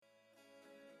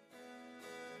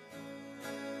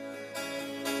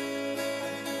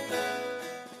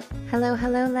Hello,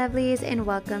 lovelies, and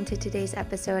welcome to today's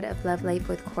episode of Love Life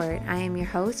with Court. I am your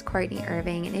host, Courtney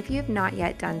Irving, and if you have not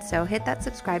yet done so, hit that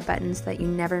subscribe button so that you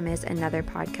never miss another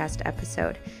podcast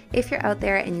episode. If you're out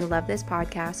there and you love this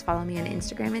podcast, follow me on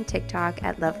Instagram and TikTok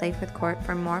at Love Life with Court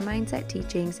for more mindset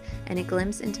teachings and a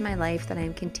glimpse into my life that I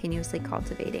am continuously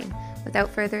cultivating. Without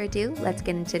further ado, let's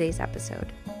get into today's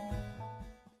episode.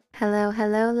 Hello,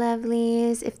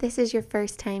 lovelies. If this is your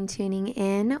first time tuning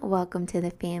in, welcome to the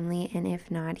family, and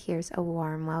if not, here's a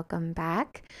warm welcome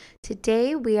back.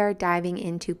 Today, we are diving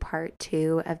into part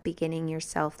 2 of beginning your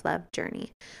self-love journey.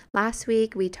 Last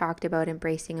week, we talked about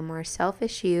embracing a more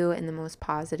selfish you in the most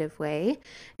positive way,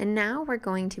 and now we're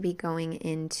going to be going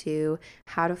into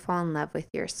how to fall in love with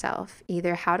yourself.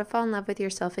 Either how to fall in love with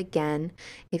yourself again,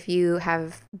 if you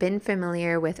have been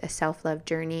familiar with a self-love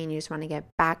journey and you just want to get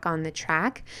back on the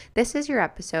track, this is your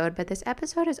episode, but this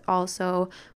episode is also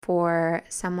for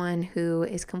someone who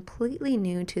is completely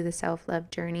new to the self-love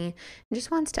journey and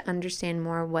just wants to understand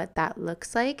more what that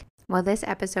looks like. Well, this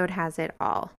episode has it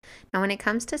all. Now, when it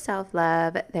comes to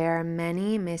self-love, there are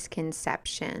many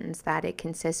misconceptions that it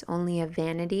consists only of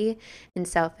vanity and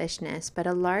selfishness, but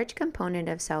a large component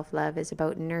of self-love is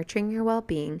about nurturing your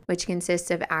well-being, which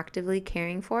consists of actively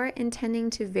caring for and tending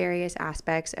to various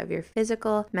aspects of your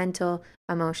physical, mental,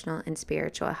 emotional, and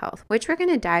spiritual health, which we're going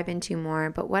to dive into more.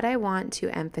 But what I want to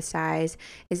emphasize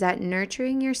is that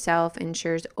nurturing yourself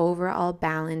ensures overall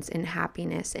balance and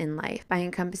happiness in life by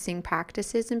encompassing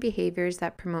practices and behaviors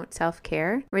that promote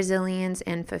self-care, resilience,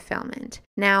 and fulfillment.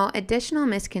 Now, additional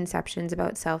misconceptions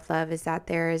about self-love is that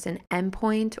there is an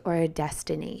endpoint or a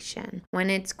destination, when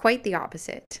it's quite the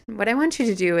opposite. What I want you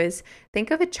to do is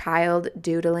think of a child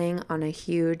doodling on a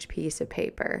huge piece of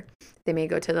paper. They may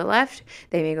go to the left,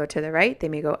 they may go to the right, they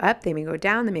may go up, they may go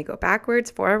down, they may go backwards,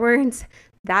 forwards.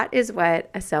 That is what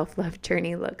a self-love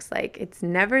journey looks like. It's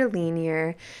never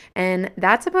linear, and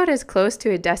that's about as close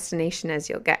to a destination as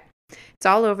you'll get. It's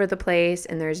all over the place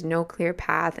and there's no clear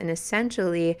path, and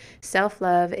essentially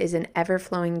self-love is an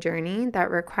ever-flowing journey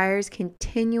that requires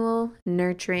continual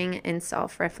nurturing and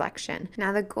self-reflection.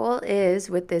 Now, the goal is,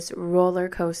 with this roller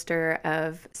coaster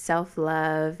of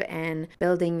self-love and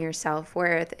building your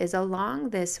self-worth, is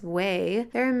along this way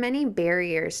there are many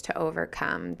barriers to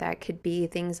overcome. That could be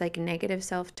things like negative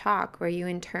self-talk, where you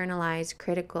internalize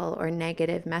critical or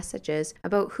negative messages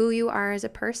about who you are as a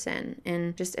person,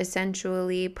 and just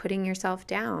essentially putting yourself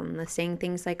down, saying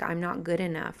things like I'm not good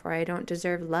enough, or I don't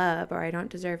deserve love, or I don't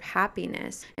deserve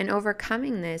happiness. And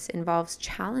overcoming this involves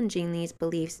challenging these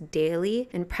beliefs daily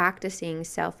and practicing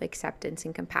self-acceptance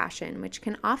and compassion, which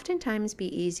can oftentimes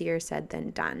be easier said than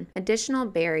done. Additional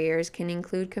barriers can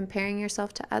include comparing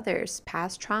yourself to others,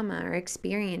 past trauma or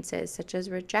experiences such as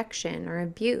rejection or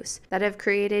abuse that have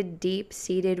created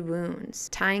deep-seated wounds.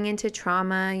 Tying into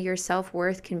trauma, your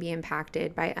self-worth can be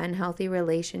impacted by unhealthy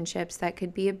relationships that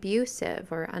could be abusive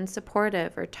or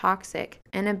unsupportive or toxic.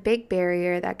 And a big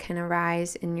barrier that can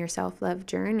arise in your self-love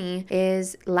journey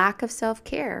is lack of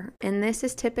self-care. And this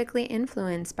is typically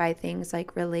influenced by things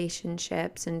like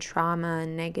relationships and trauma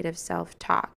and negative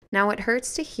self-talk. Now, what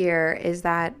hurts to hear is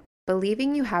that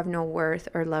believing you have no worth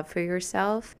or love for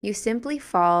yourself, you simply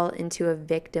fall into a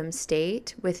victim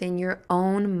state within your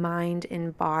own mind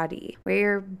and body, where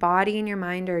your body and your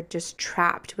mind are just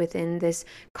trapped within this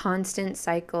constant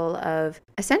cycle of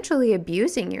essentially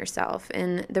abusing yourself.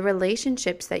 And the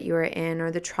relationships that you are in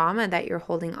or the trauma that you're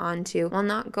holding on to will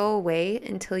not go away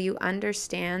until you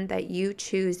understand that you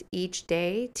choose each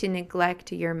day to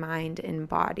neglect your mind and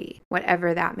body,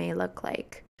 whatever that may look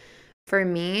like. For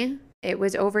me, it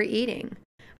was overeating.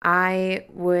 I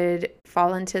would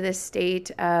fall into this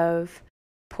state of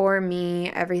poor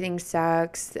me, everything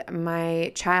sucks,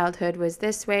 my childhood was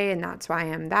this way and that's why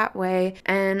I'm that way,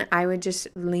 and I would just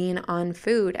lean on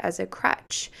food as a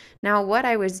crutch. Now, what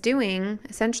I was doing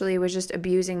essentially was just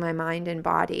abusing my mind and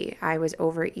body. I was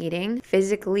overeating.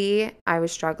 Physically, I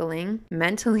was struggling.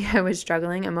 Mentally, I was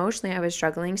struggling. Emotionally, I was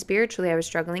struggling. Spiritually, I was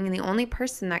struggling, and the only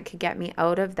person that could get me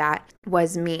out of that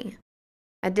was me.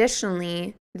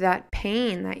 Additionally, that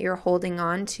pain that you're holding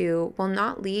on to will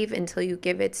not leave until you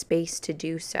give it space to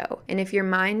do so. And if your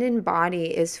mind and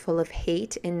body is full of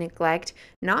hate and neglect,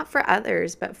 not for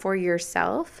others, but for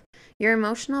yourself, your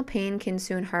emotional pain can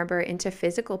soon harbor into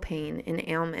physical pain and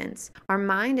ailments. Our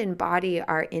mind and body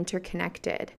are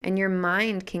interconnected, and your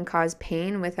mind can cause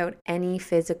pain without any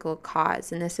physical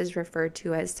cause, and this is referred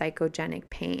to as psychogenic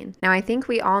pain. Now, I think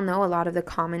we all know a lot of the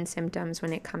common symptoms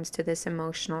when it comes to this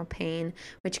emotional pain,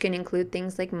 which can include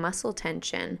things like muscle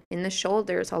tension in the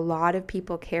shoulders. A lot of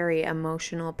people carry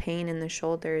emotional pain in the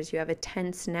shoulders. You have a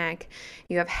tense neck,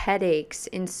 you have headaches,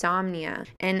 insomnia,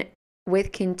 and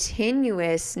with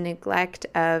continuous neglect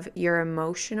of your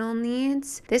emotional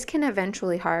needs, this can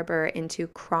eventually harbor into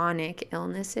chronic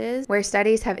illnesses, where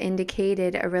studies have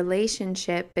indicated a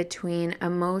relationship between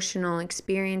emotional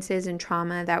experiences and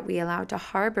trauma that we allow to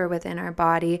harbor within our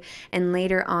body and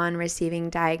later on receiving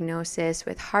diagnosis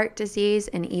with heart disease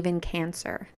and even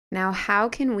cancer. Now, how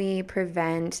can we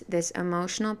prevent this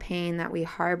emotional pain that we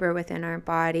harbor within our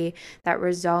body that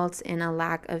results in a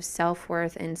lack of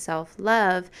self-worth and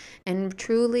self-love and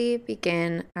truly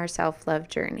begin our self-love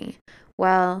journey?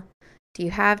 Well, do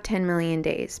you have 10 million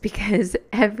days? Because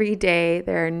every day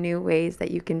there are new ways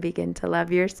that you can begin to love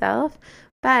yourself.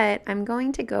 But I'm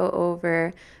going to go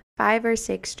over 5 or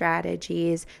 6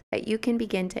 strategies that you can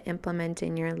begin to implement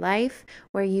in your life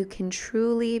where you can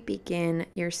truly begin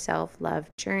your self-love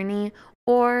journey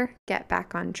or get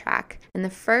back on track. And the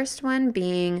first one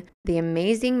being the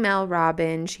amazing Mel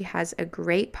Robbins. She has a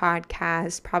great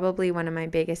podcast, probably one of my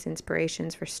biggest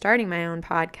inspirations for starting my own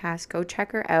podcast. Go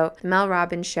check her out, The Mel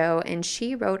Robbins Show. And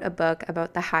she wrote a book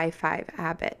about the high five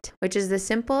habit, which is the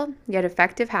simple yet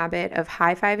effective habit of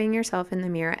high-fiving yourself in the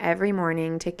mirror every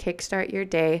morning to kickstart your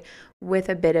day with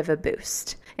a bit of a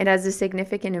boost. It has a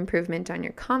significant improvement on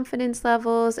your confidence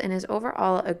levels and is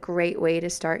overall a great way to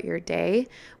start your day,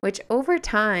 which over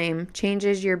time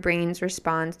changes your brain's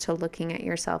response to looking at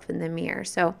yourself in the mirror.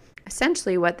 So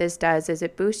essentially what this does is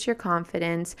it boosts your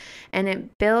confidence and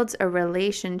it builds a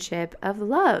relationship of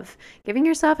love. Giving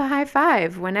yourself a high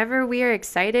five. Whenever we are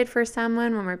excited for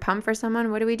someone, when we're pumped for someone,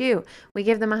 what do? We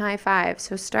give them a high five.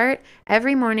 So start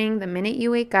every morning, the minute you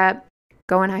wake up,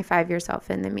 go and high five yourself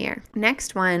in the mirror.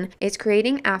 Next one is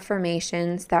creating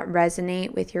affirmations that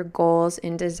resonate with your goals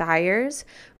and desires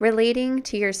relating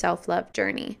to your self-love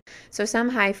journey. So some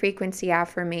high frequency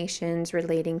affirmations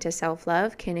relating to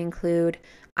self-love can include,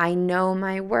 I know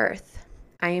my worth.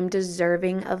 I am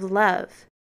deserving of love.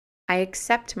 I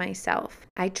accept myself.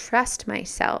 I trust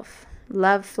myself.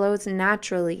 Love flows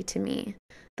naturally to me.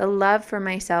 The love for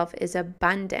myself is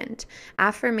abundant.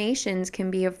 Affirmations can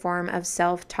be a form of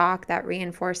self-talk that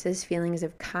reinforces feelings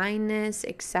of kindness,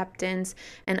 acceptance,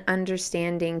 and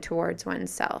understanding towards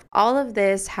oneself. All of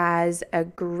this has a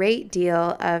great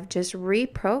deal of just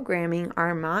reprogramming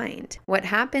our mind. What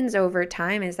happens over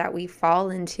time is that we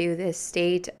fall into this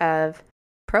state of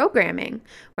programming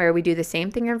where we do the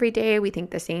same thing every day, we think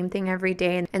the same thing every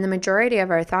day, and the majority of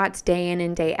our thoughts day in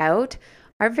and day out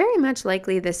are very much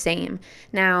likely the same.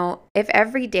 Now, if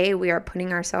every day we are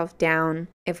putting ourselves down,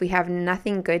 if we have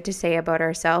nothing good to say about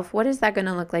ourselves, what is that going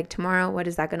to look like tomorrow? What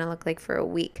is that going to look like for a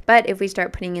week? But if we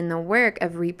start putting in the work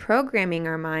of reprogramming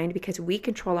our mind, because we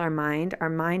control our mind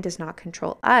does not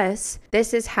control us,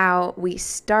 this is how we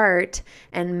start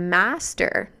and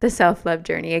master the self-love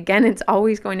journey. Again, it's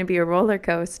always going to be a roller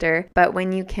coaster, but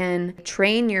when you can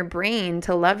train your brain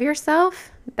to love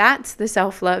yourself, that's the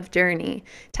self-love journey.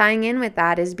 Tying in with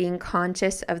that is being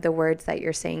conscious of the words that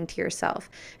you're saying to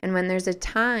yourself. And when there's a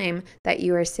time that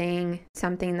you are saying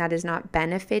something that is not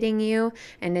benefiting you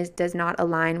and does not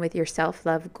align with your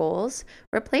self-love goals,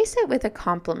 replace it with a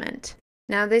compliment.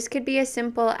 Now, this could be as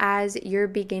simple as you're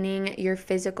beginning your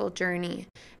physical journey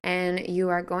and you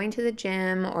are going to the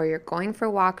gym or you're going for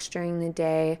walks during the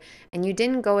day and you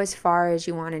didn't go as far as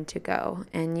you wanted to go,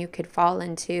 and you could fall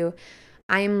into,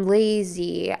 I'm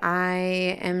lazy,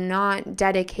 I am not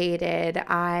dedicated,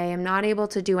 I am not able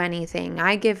to do anything,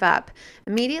 I give up.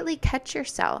 Immediately catch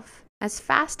yourself as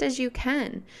fast as you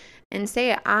can and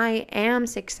say, I am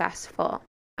successful.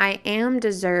 I am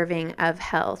deserving of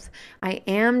health. I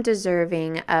am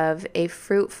deserving of a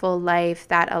fruitful life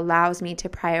that allows me to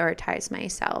prioritize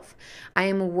myself. I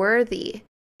am worthy.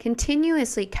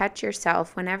 Continuously catch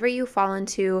yourself whenever you fall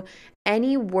into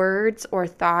any words or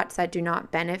thoughts that do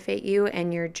not benefit you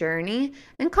and your journey,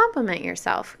 and compliment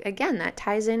yourself. Again, that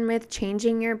ties in with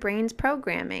changing your brain's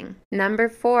programming. Number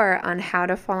 4 on how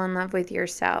to fall in love with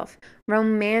yourself.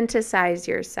 Romanticize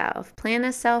yourself. Plan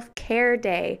a self-care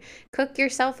day. Cook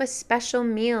yourself a special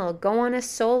meal. Go on a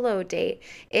solo date.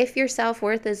 If your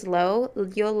self-worth is low,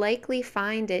 you'll likely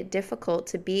find it difficult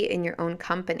to be in your own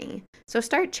company. So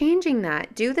start changing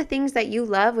that. Do the things that you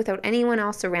love without anyone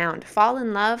else around. Fall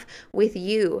in love with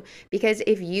you, because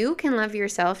if you can love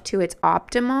yourself to its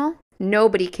optimal,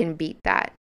 nobody can beat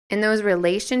that. And those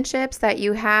relationships that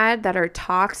you had that are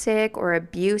toxic or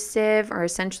abusive or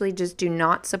essentially just do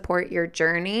not support your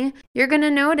journey, you're going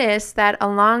to notice that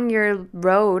along your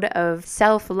road of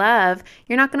self-love,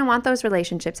 you're not going to want those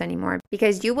relationships anymore,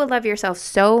 because you will love yourself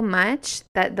so much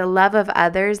that the love of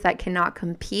others that cannot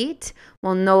compete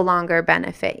will no longer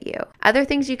benefit you. Other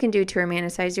things you can do to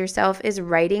romanticize yourself is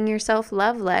writing yourself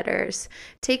love letters.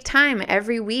 Take time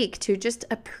every week to just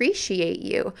appreciate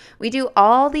you. We do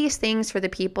all these things for the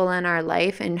people in our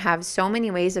life and have so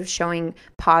many ways of showing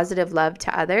positive love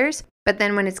to others. But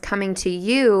then when it's coming to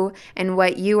you and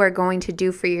what you are going to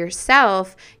do for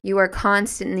yourself, you are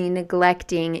constantly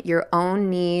neglecting your own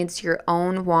needs, your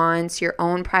own wants, your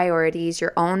own priorities,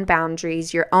 your own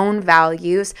boundaries, your own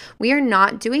values. We are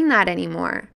not doing that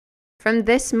anymore. From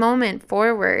this moment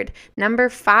forward, number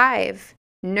 5,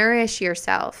 nourish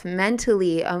yourself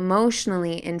mentally,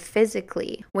 emotionally, and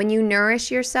physically. When you nourish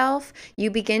yourself,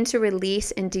 you begin to release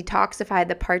and detoxify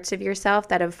the parts of yourself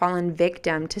that have fallen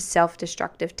victim to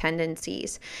self-destructive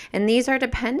tendencies. And these are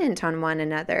dependent on one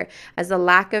another, as the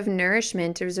lack of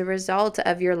nourishment is a result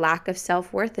of your lack of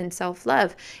self-worth and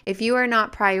self-love. If you are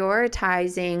not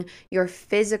prioritizing your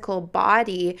physical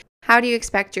body, how do you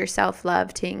expect your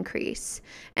self-love to increase?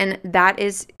 And that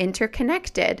is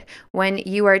interconnected. When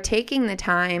you are taking the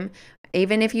time,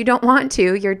 even if you don't want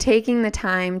to, you're taking the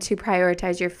time to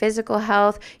prioritize your physical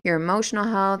health, your emotional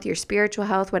health, your spiritual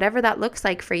health, whatever that looks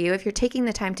like for you. If you're taking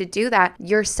the time to do that,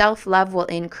 your self-love will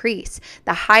increase.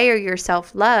 The higher your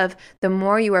self-love, the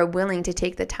more you are willing to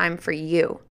take the time for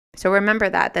you. So remember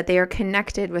that they are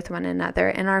connected with one another.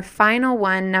 And our final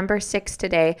one, number 6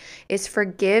 today, is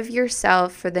forgive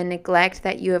yourself for the neglect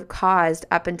that you have caused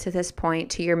up until this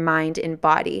point to your mind and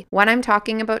body. What I'm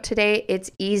talking about today, it's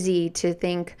easy to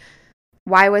think,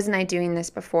 why wasn't I doing this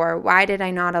before? Why did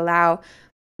I not allow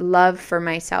love for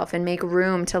myself and make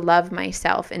room to love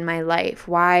myself in my life?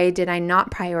 Why did I not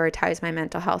prioritize my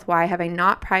mental health? Why have I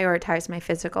not prioritized my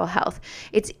physical health?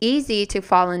 It's easy to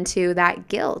fall into that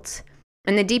guilt.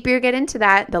 And the deeper you get into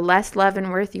that, the less love and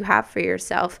worth you have for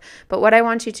yourself. But what I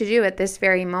want you to do at this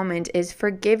very moment is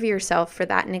forgive yourself for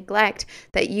that neglect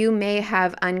that you may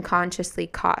have unconsciously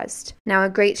caused. Now, a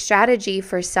great strategy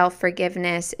for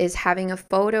self-forgiveness is having a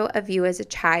photo of you as a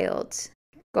child.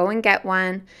 Go and get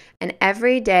one, and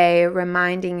every day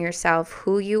reminding yourself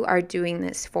who you are doing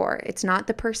this for. It's not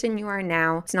the person you are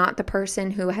now. It's not the person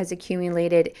who has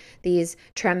accumulated these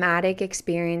traumatic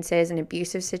experiences and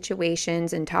abusive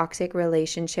situations and toxic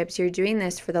relationships. You're doing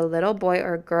this for the little boy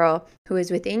or girl who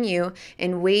is within you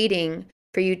and waiting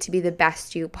for you to be the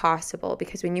best you possible.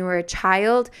 Because when you were a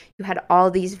child, you had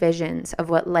all these visions of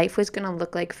what life was going to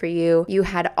look like for you. You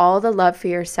had all the love for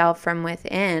yourself from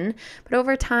within. But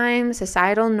over time,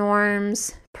 societal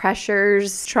norms,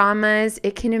 pressures, traumas,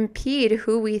 it can impede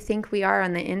who we think we are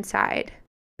on the inside.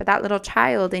 But that little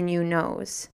child in you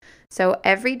knows. So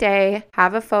every day,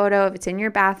 have a photo, if it's in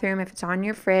your bathroom, if it's on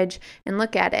your fridge, and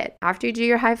look at it. After you do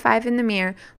your high five in the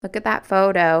mirror, look at that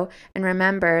photo and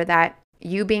remember that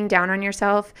you being down on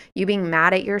yourself, you being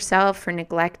mad at yourself for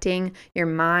neglecting your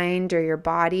mind or your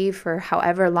body for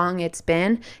however long it's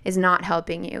been is not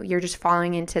helping you. You're just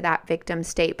falling into that victim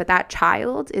state, but that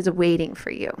child is waiting for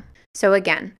you. So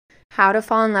again, how to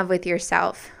fall in love with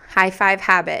yourself. High five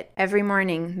habit. Every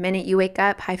morning, minute you wake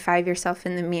up, high five yourself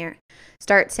in the mirror.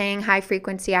 Start saying high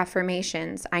frequency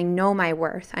affirmations. I know my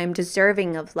worth. I am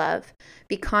deserving of love.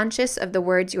 Be conscious of the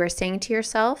words you are saying to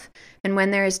yourself. And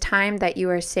when there is time that you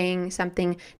are saying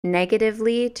something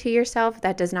negatively to yourself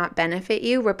that does not benefit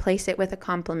you, replace it with a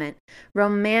compliment.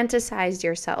 Romanticize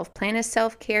yourself. Plan a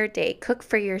self-care day. Cook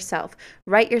for yourself.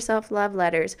 Write yourself love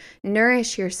letters.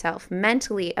 Nourish yourself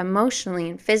mentally, emotionally,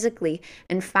 and physically.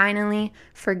 And finally,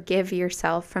 forgive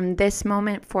yourself from this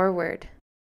moment forward.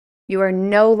 You are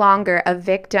no longer a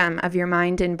victim of your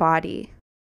mind and body.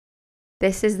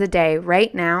 This is the day.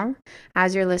 Right now,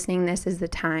 as you're listening, this is the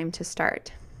time to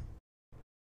start.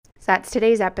 So that's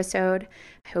today's episode.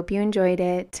 I hope you enjoyed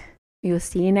it. We will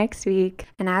see you next week.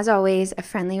 And as always, a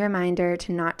friendly reminder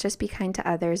to not just be kind to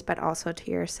others, but also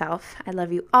to yourself. I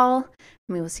love you all, and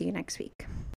we will see you next week.